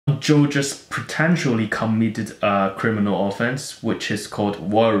Joe just potentially committed a criminal offense, which is called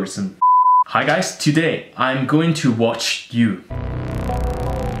voyeurism. Hi guys, today I'm going to watch You.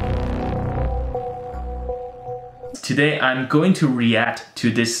 Today I'm going to react to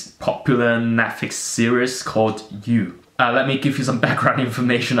this popular Netflix series called You. Let me give you some background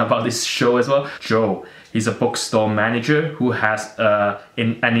information about this show as well. Joe, he's a bookstore manager who has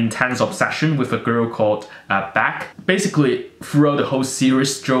an intense obsession with a girl called Beck. Basically, throughout the whole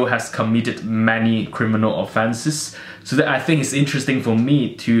series, Joe has committed many criminal offenses. So that I think it's interesting for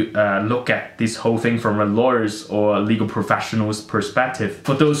me to look at this whole thing from a lawyer's or legal professional's perspective.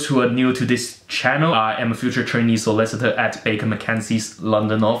 For those who are new to this channel, I am a future trainee solicitor at Baker McKenzie's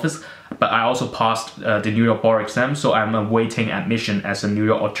London office. But I also passed the New York bar exam, so I'm awaiting admission as a New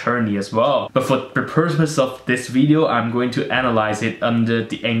York attorney as well. But for the purpose of this video, I'm going to analyze it under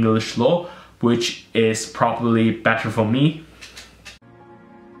the English law, which is probably better for me.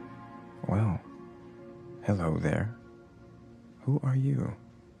 Well, hello there. Who are you?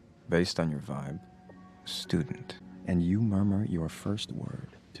 Based on your vibe, student. And you murmur your first word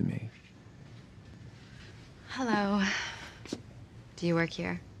to me. Hello. Do you work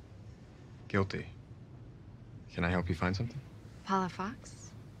here? Guilty. Can I help you find something? Paula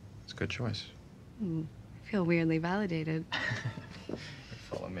Fox? It's a good choice. I feel weirdly validated.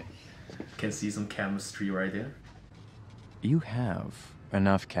 Follow me. Can see some chemistry right there. You have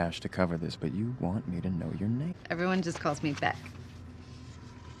enough cash to cover this, but you want me to know your name. Everyone just calls me Beck.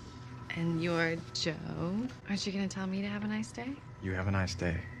 And you're Joe. Aren't you gonna tell me to have a nice day? You have a nice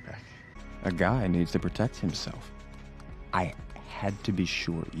day, Beck. A guy needs to protect himself. I had to be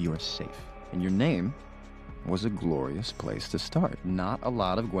sure you're safe. And your name was a glorious place to start. Not a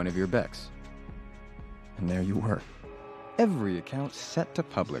lot of Guinevere Becks. And there you were. Every account set to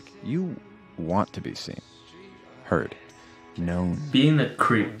public. You want to be seen, heard, known. Being a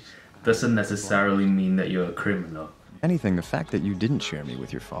creep doesn't necessarily mean that you're a criminal. Anything, the fact that you didn't share me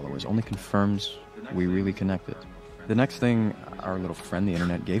with your followers only confirms we really connected. The next thing our little friend the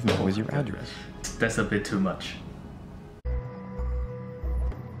internet gave me was your address. That's a bit too much.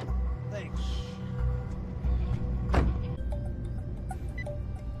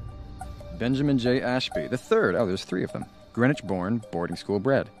 Benjamin J. Ashby, the third. Oh, there's three of them. Greenwich born, boarding school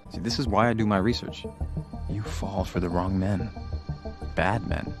bred. See, this is why I do my research. You fall for the wrong men. Bad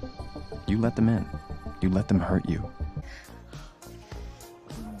men. You let them in. You let them hurt you.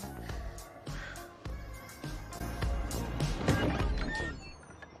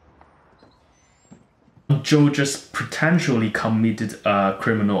 Joe just potentially committed a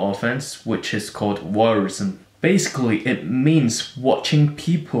criminal offense, which is called voyeurism. Basically, it means watching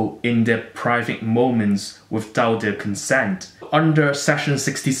people in their private moments without their consent. Under Section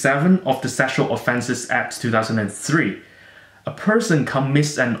 67 of the Sexual Offences Act 2003, a person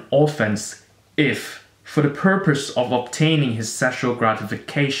commits an offense if, for the purpose of obtaining his sexual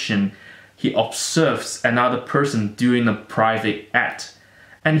gratification, he observes another person doing a private act,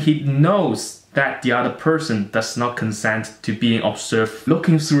 and he knows that the other person does not consent to being observed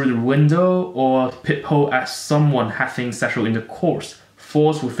looking through the window or peephole at someone having sexual intercourse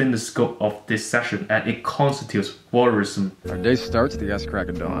falls within the scope of this section, and it constitutes voyeurism. Our day starts at the ass crack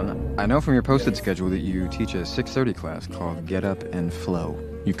of dawn. I know from your posted schedule that you teach a 6:30 class called Get Up and Flow.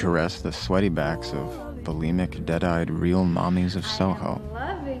 You caress the sweaty backs of bulimic, dead-eyed real mommies of Soho.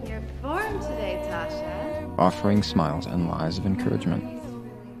 I'm loving your form today, Tasha. Offering smiles and lies of encouragement.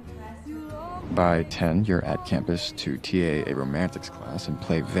 By 10, you're at campus to TA a romantics class and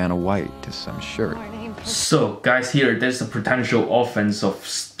play Vanna White to some shirt. So, guys, here there's a potential offense of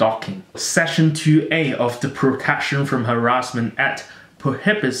stalking. Section 2A of the Protection from Harassment Act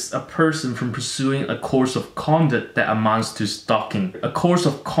prohibits a person from pursuing a course of conduct that amounts to stalking. A course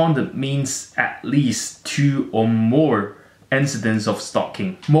of conduct means at least 2 or more incidents of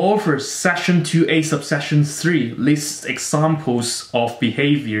stalking. Moreover, Section 2A subsection 3 lists examples of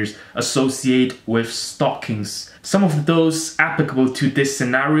behaviors associated with stalkings. Some of those applicable to this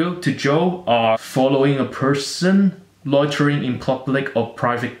scenario to Joe are following a person, loitering in public or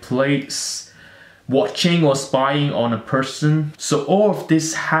private place, watching or spying on a person. So all of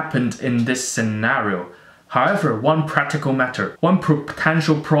this happened in this scenario. However, one practical matter, one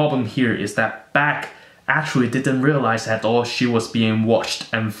potential problem here is that Beck actually didn't realize at all she was being watched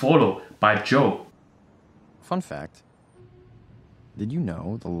and followed by Joe. Fun fact, did you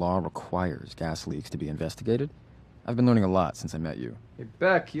know the law requires gas leaks to be investigated? I've been learning a lot since I met you. Hey,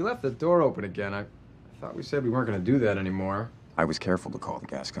 Beck, you left the door open again. I thought we said we weren't going to do that anymore. I was careful to call the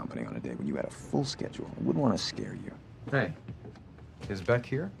gas company on a day when you had a full schedule. I wouldn't want to scare you. Hey, is Beck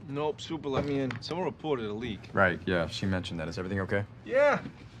here? Nope, Super let me in. Someone reported a leak. Right, yeah, she mentioned that. Is everything okay? Yeah,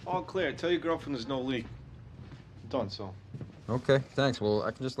 All clear. Tell your girlfriend there's no leak. Done, so. Okay, thanks. Well,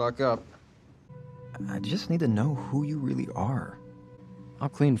 I can just lock up. I just need to know who you really are. I'll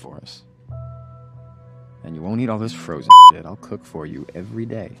clean for us. And you won't eat all this frozen shit. I'll cook for you every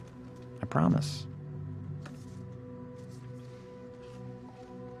day. I promise.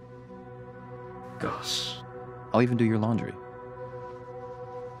 Gosh. I'll even do your laundry.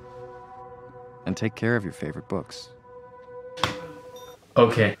 And take care of your favorite books.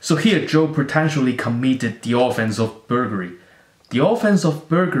 Okay, so here Joe potentially committed the offense of burglary. The offense of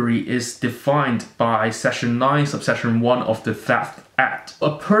burglary is defined by Section 9, subsection 1 of the Theft Act.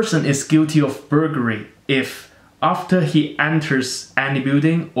 A person is guilty of burglary if, after he enters any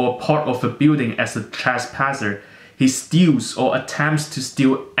building or part of a building as a trespasser, he steals or attempts to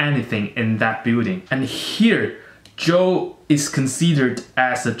steal anything in that building. And here, Joe is considered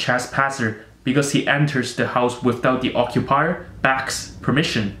as a trespasser because he enters the house without the occupier Beck's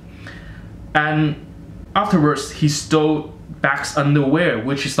permission. And afterwards, he stole Beck's underwear,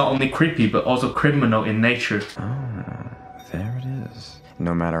 which is not only creepy but also criminal in nature. Oh, there it is.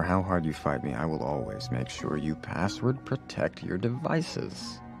 No matter how hard you fight me, I will always make sure you password protect your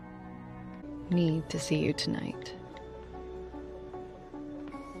devices. Need to see you tonight.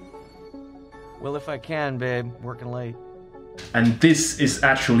 Well, if I can, babe. Working late. And this is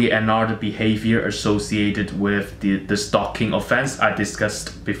actually another behavior associated with the stalking offense I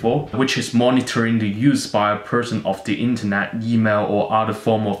discussed before, which is monitoring the use by a person of the internet, email, or other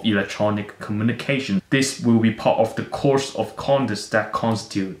form of electronic communication. This will be part of the course of conduct that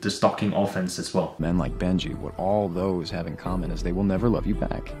constitute the stalking offense as well. Men like Benji, what all those have in common is they will never love you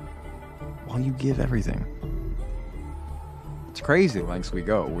back, while you give everything. It's crazy the lengths we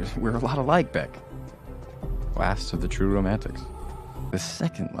go. We're a lot alike, Beck. Last of the true romantics. The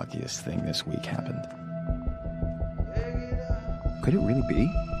second luckiest thing this week happened. Could it really be?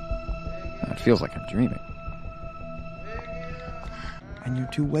 It feels like I'm dreaming. And you're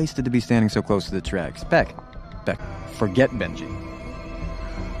too wasted to be standing so close to the tracks. Beck, forget Benji.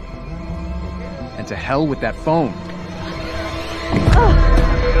 And to hell with that phone.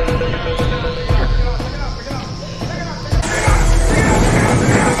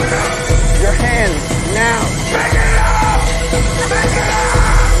 Your hands, now! Make it up! Make it up!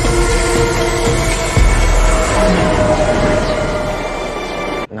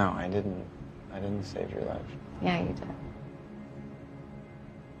 No, I didn't save your life. Yeah, you did.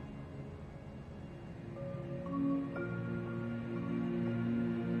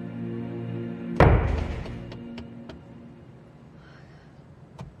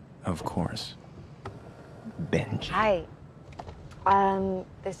 Of course. Benji. Hi.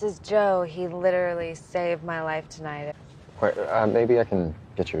 This is Joe. He literally saved my life tonight. Wait, maybe I can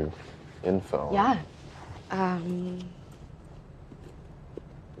get your info. Yeah.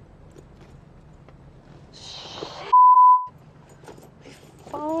 Shit. My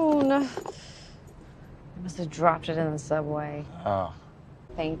phone. I must have dropped it in the subway. Oh.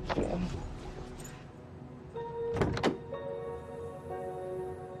 Thank you.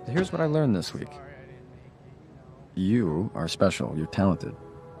 Here's what I learned this week. You are special, you're talented,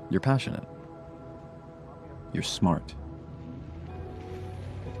 you're passionate, you're smart.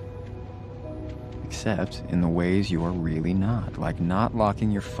 Except in the ways you are really not, like not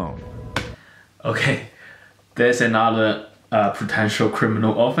locking your phone. Okay, there's another potential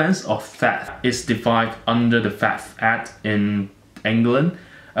criminal offense of theft. It's defined under the Theft Act in England.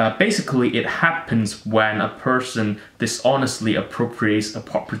 Basically, it happens when a person dishonestly appropriates a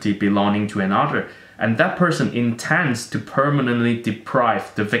property belonging to another, and that person intends to permanently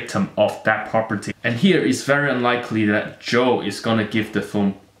deprive the victim of that property. And here it's very unlikely that Joe is gonna give the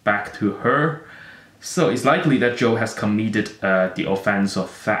phone back to her. So it's likely that Joe has committed the offense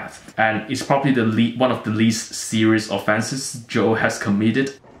of theft. And it's probably one of the least serious offenses Joe has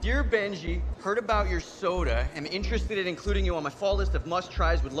committed. Dear Benji, heard about your soda. Am interested in including you on my fall list of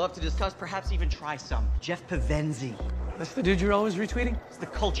must-tries. Would love to discuss, perhaps even try some. Jeff Pavenzi. That's the dude you're always retweeting? It's the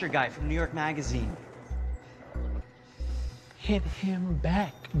culture guy from New York Magazine. Hit him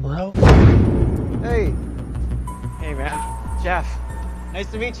back, bro. Hey, Hey, man. Jeff. Nice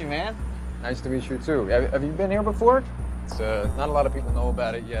to meet you, man. nice to meet you too. Have you been here before? It's not a lot of people know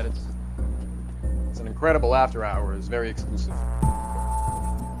about it yet. It's an incredible after hours, very exclusive.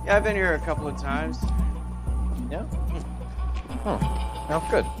 Yeah, I've been here a couple of times. Yeah? Oh, now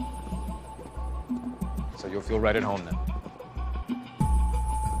good. So you'll feel right at home then.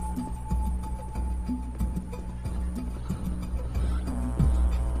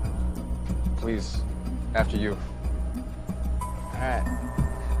 Please, after you. All right.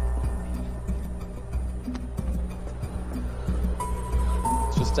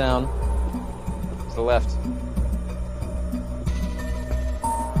 Just down. To the left.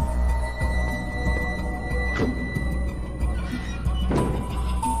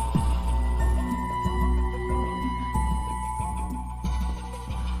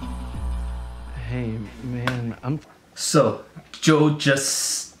 Hey, man, So, Joe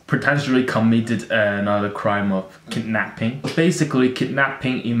just potentially committed another crime of kidnapping. Basically,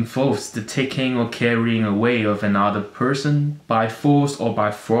 kidnapping involves the taking or carrying away of another person by force or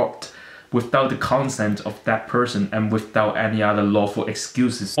by fraud without the consent of that person and without any other lawful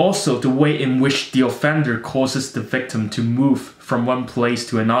excuses. Also, the way in which the offender causes the victim to move from one place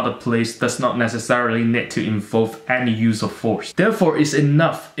to another place does not necessarily need to involve any use of force. Therefore, it's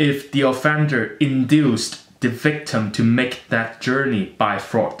enough if the offender induced the victim to make that journey by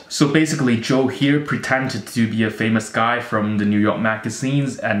fraud. So basically, Joe here pretended to be a famous guy from the New York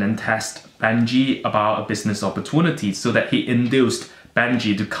magazines and then test Benji about a business opportunity so that he induced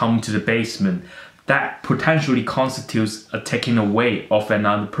Benji to come to the basement. That potentially constitutes a taking away of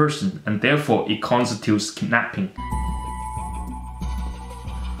another person, and therefore it constitutes kidnapping.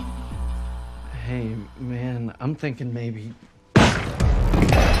 Hey, man, I'm thinking maybe...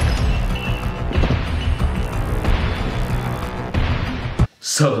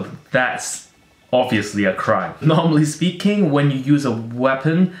 So that's obviously a crime. Normally speaking, when you use a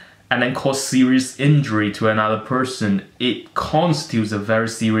weapon and then cause serious injury to another person, it constitutes a very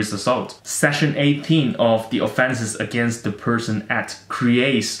serious assault. Section 18 of the Offenses Against the Person Act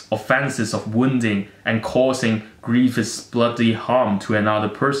creates offenses of wounding and causing grievous bodily harm to another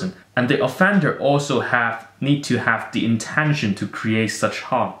person. And the offender also need to have the intention to create such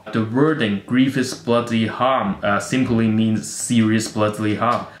harm. The wording grievous bodily harm simply means serious bodily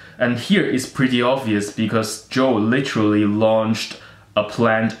harm. And here it's pretty obvious because Joe literally launched a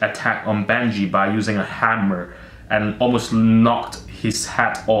planned attack on Benji by using a hammer and almost knocked his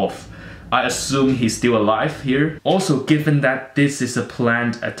head off. I assume he's still alive here. Also, given that this is a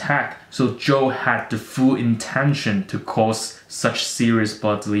planned attack, so Joe had the full intention to cause such serious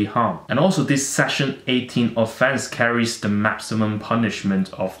bodily harm. And also, this Section 18 offense carries the maximum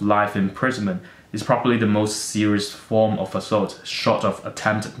punishment of life imprisonment. It's probably the most serious form of assault, short of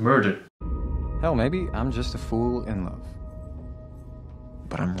attempted murder. Hell, maybe I'm just a fool in love.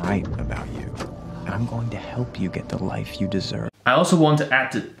 But I'm right about you, and I'm going to help you get the life you deserve. I also want to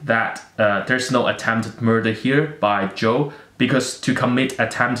add that there's no attempted murder here by Joe, because to commit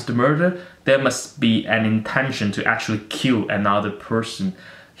attempted murder, there must be an intention to actually kill another person.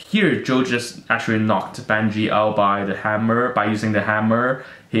 Here, Joe just actually knocked Benji out by using the hammer.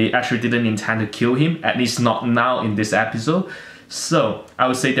 He actually didn't intend to kill him, at least not now in this episode. So, I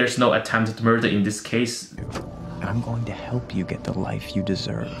would say there's no attempted murder in this case. And I'm going to help you get the life you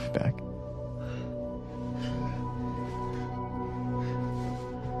deserve, Beck.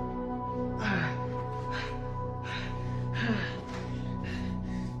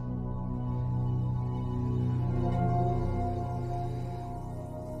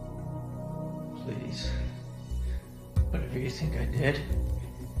 Please. Whatever you think I did,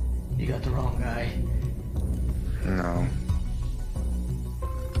 you got the wrong guy. No.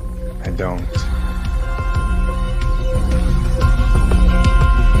 I don't.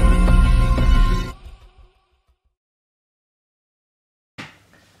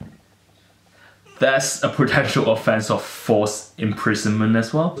 That's a potential offense of forced imprisonment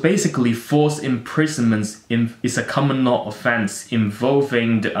as well. Basically, forced imprisonment is a common law offense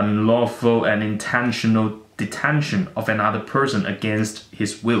involving the unlawful and intentional detention of another person against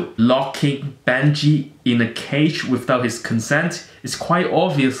his will. Locking Benji in a cage without his consent is quite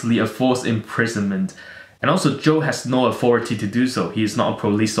obviously a forced imprisonment. And also, Joe has no authority to do so. He is not a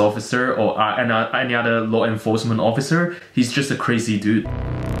police officer or any other law enforcement officer. He's just a crazy dude.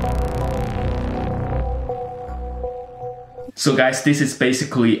 So guys, this is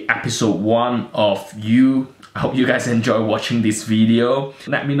basically episode 1 of You. I hope you guys enjoy watching this video.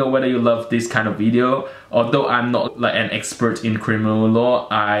 Let me know whether you love this kind of video. Although I'm not like an expert in criminal law,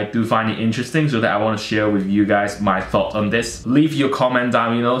 I do find it interesting, so that I want to share with you guys my thought on this. Leave your comment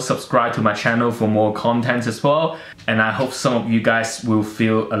down below, subscribe to my channel for more content as well. And I hope some of you guys will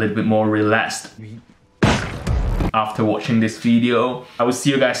feel a little bit more relaxed after watching this video. I will see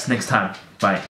you guys next time. Bye.